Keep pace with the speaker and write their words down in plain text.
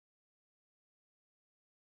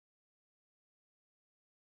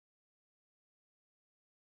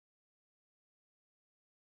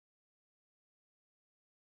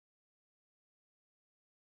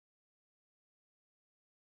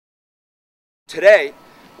Today,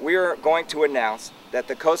 we are going to announce that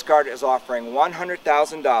the Coast Guard is offering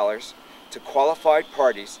 $100,000 to qualified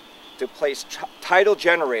parties to place tidal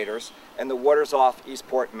generators in the waters off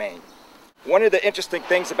Eastport, Maine. One of the interesting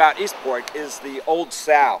things about Eastport is the old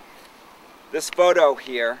sow. This photo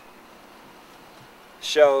here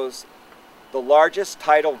shows the largest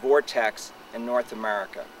tidal vortex in North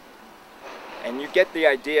America. And you get the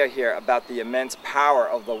idea here about the immense power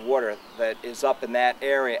of the water that is up in that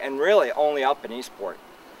area, and really only up in Eastport.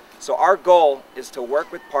 So our goal is to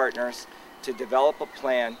work with partners to develop a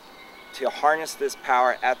plan to harness this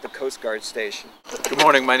power at the Coast Guard station. Good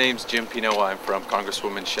morning, my name's Jim Pineau. I'm from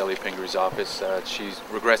Congresswoman Cheryl Leman's office. She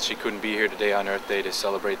regrets she couldn't be here today on Earth Day to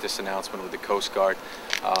celebrate this announcement with the Coast Guard.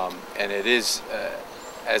 And it is,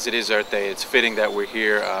 as it is Earth Day, it's fitting that we're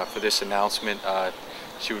here for this announcement.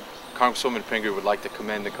 Congresswoman Pingree would like to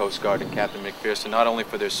commend the Coast Guard and Captain McPherson not only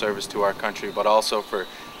for their service to our country, but also for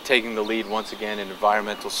taking the lead once again in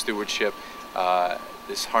environmental stewardship.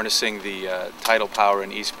 This harnessing the tidal power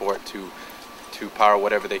in Eastport to power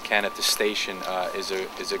whatever they can at the station is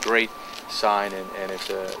a great sign, and it's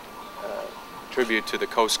a tribute to the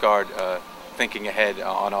Coast Guard thinking ahead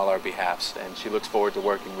on all our behalfs. And she looks forward to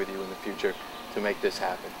working with you in the future to make this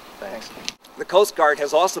happen. Thanks. The Coast Guard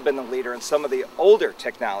has also been the leader in some of the older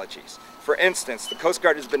technologies. For instance, the Coast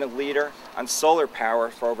Guard has been a leader on solar power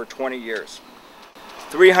for over 20 years.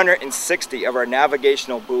 360 of our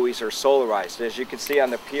navigational buoys are solarized. As you can see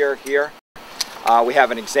on the pier here, we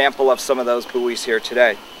have an example of some of those buoys here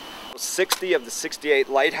today. 60 of the 68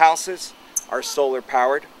 lighthouses are solar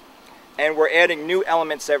powered, and we're adding new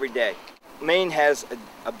elements every day. Maine has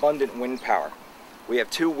abundant wind power. We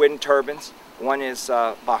have 2 wind turbines. One is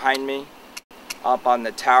behind me up on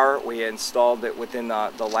the tower. We installed it within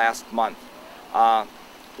the last month.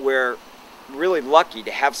 We're really lucky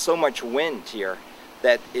to have so much wind here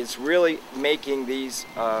that is really making these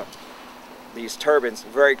turbines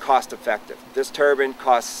very cost effective. This turbine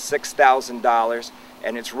costs $6,000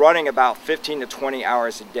 and it's running about 15 to 20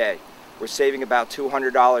 hours a day. We're saving about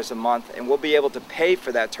 $200 a month, and we'll be able to pay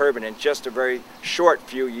for that turbine in just a very short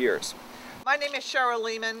few years. My name is Cheryl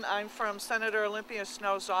Leman. I'm from Senator Olympia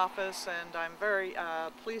Snow's office, and I'm very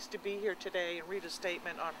pleased to be here today and read a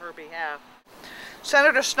statement on her behalf.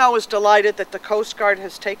 Senator Snow is delighted that the Coast Guard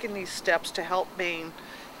has taken these steps to help Maine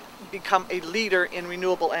become a leader in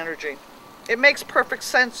renewable energy. It makes perfect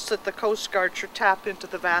sense that the Coast Guard should tap into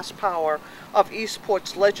the vast power of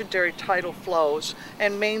Eastport's legendary tidal flows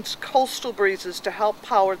and Maine's coastal breezes to help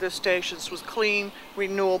power their stations with clean,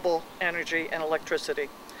 renewable energy and electricity.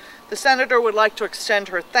 The Senator would like to extend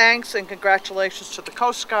her thanks and congratulations to the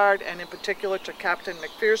Coast Guard, and in particular to Captain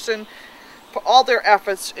McPherson, for all their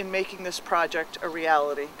efforts in making this project a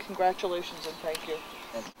reality. Congratulations and thank you.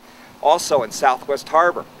 Also in Southwest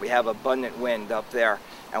Harbor, we have abundant wind up there,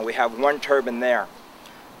 and we have 1 turbine there.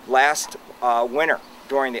 Last winter,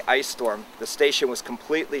 during the ice storm, the station was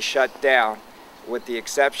completely shut down with the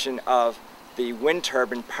exception of the wind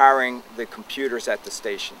turbine powering the computers at the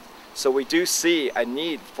station. So we do see a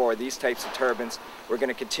need for these types of turbines. We're going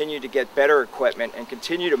to continue to get better equipment and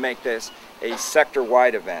continue to make this a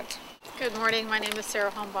sector-wide event. Good morning, my name is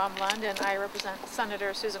Sara Holmbom-Lund and I represent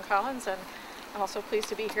Senator Susan Collins, and I'm also pleased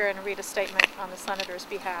to be here and read a statement on the Senator's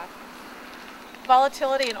behalf.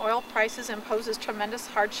 Volatility in oil prices imposes tremendous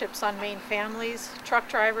hardships on Maine families, truck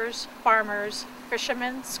drivers, farmers,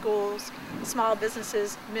 fishermen, schools, small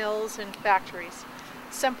businesses, mills, and factories.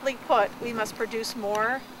 Simply put, we must produce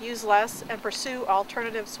more, use less, and pursue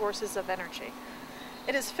alternative sources of energy.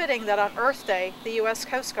 It is fitting that on Earth Day, the U.S.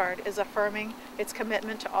 Coast Guard is affirming its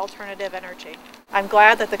commitment to alternative energy. I'm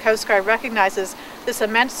glad that the Coast Guard recognizes this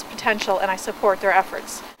immense potential, and I support their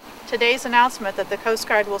efforts. Today's announcement that the Coast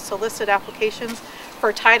Guard will solicit applications for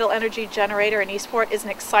a tidal energy generator in Eastport is an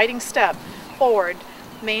exciting step forward,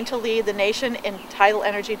 Maine to lead the nation in tidal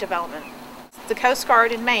energy development. The Coast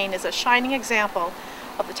Guard in Maine is a shining example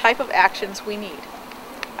of the type of actions we need.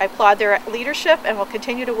 I applaud their leadership and will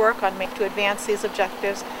continue to work on Maine to advance these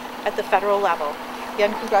objectives at the federal level.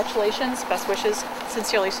 Again, congratulations, best wishes,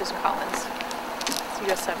 sincerely Susan Collins,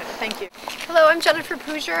 U.S. Senator. Thank you. Hello, I'm Jennifer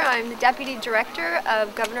Puser. I'm the Deputy Director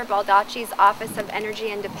of Governor Baldacci's Office of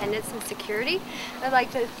Energy Independence and Security. I'd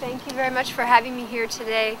like to thank you very much for having me here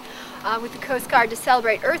today with the Coast Guard to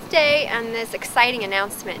celebrate Earth Day and this exciting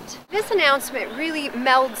announcement. This announcement really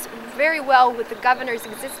melds very well with the governor's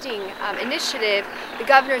existing initiative, the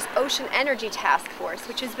governor's Ocean Energy Task Force,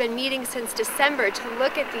 which has been meeting since December to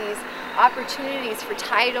look at these opportunities for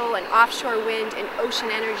tidal and offshore wind and ocean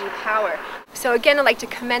energy power. So again, I'd like to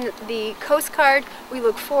commend the Coast Guard. We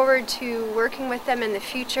look forward to working with them in the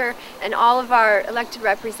future and all of our elected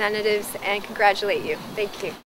representatives, and congratulate you. Thank you.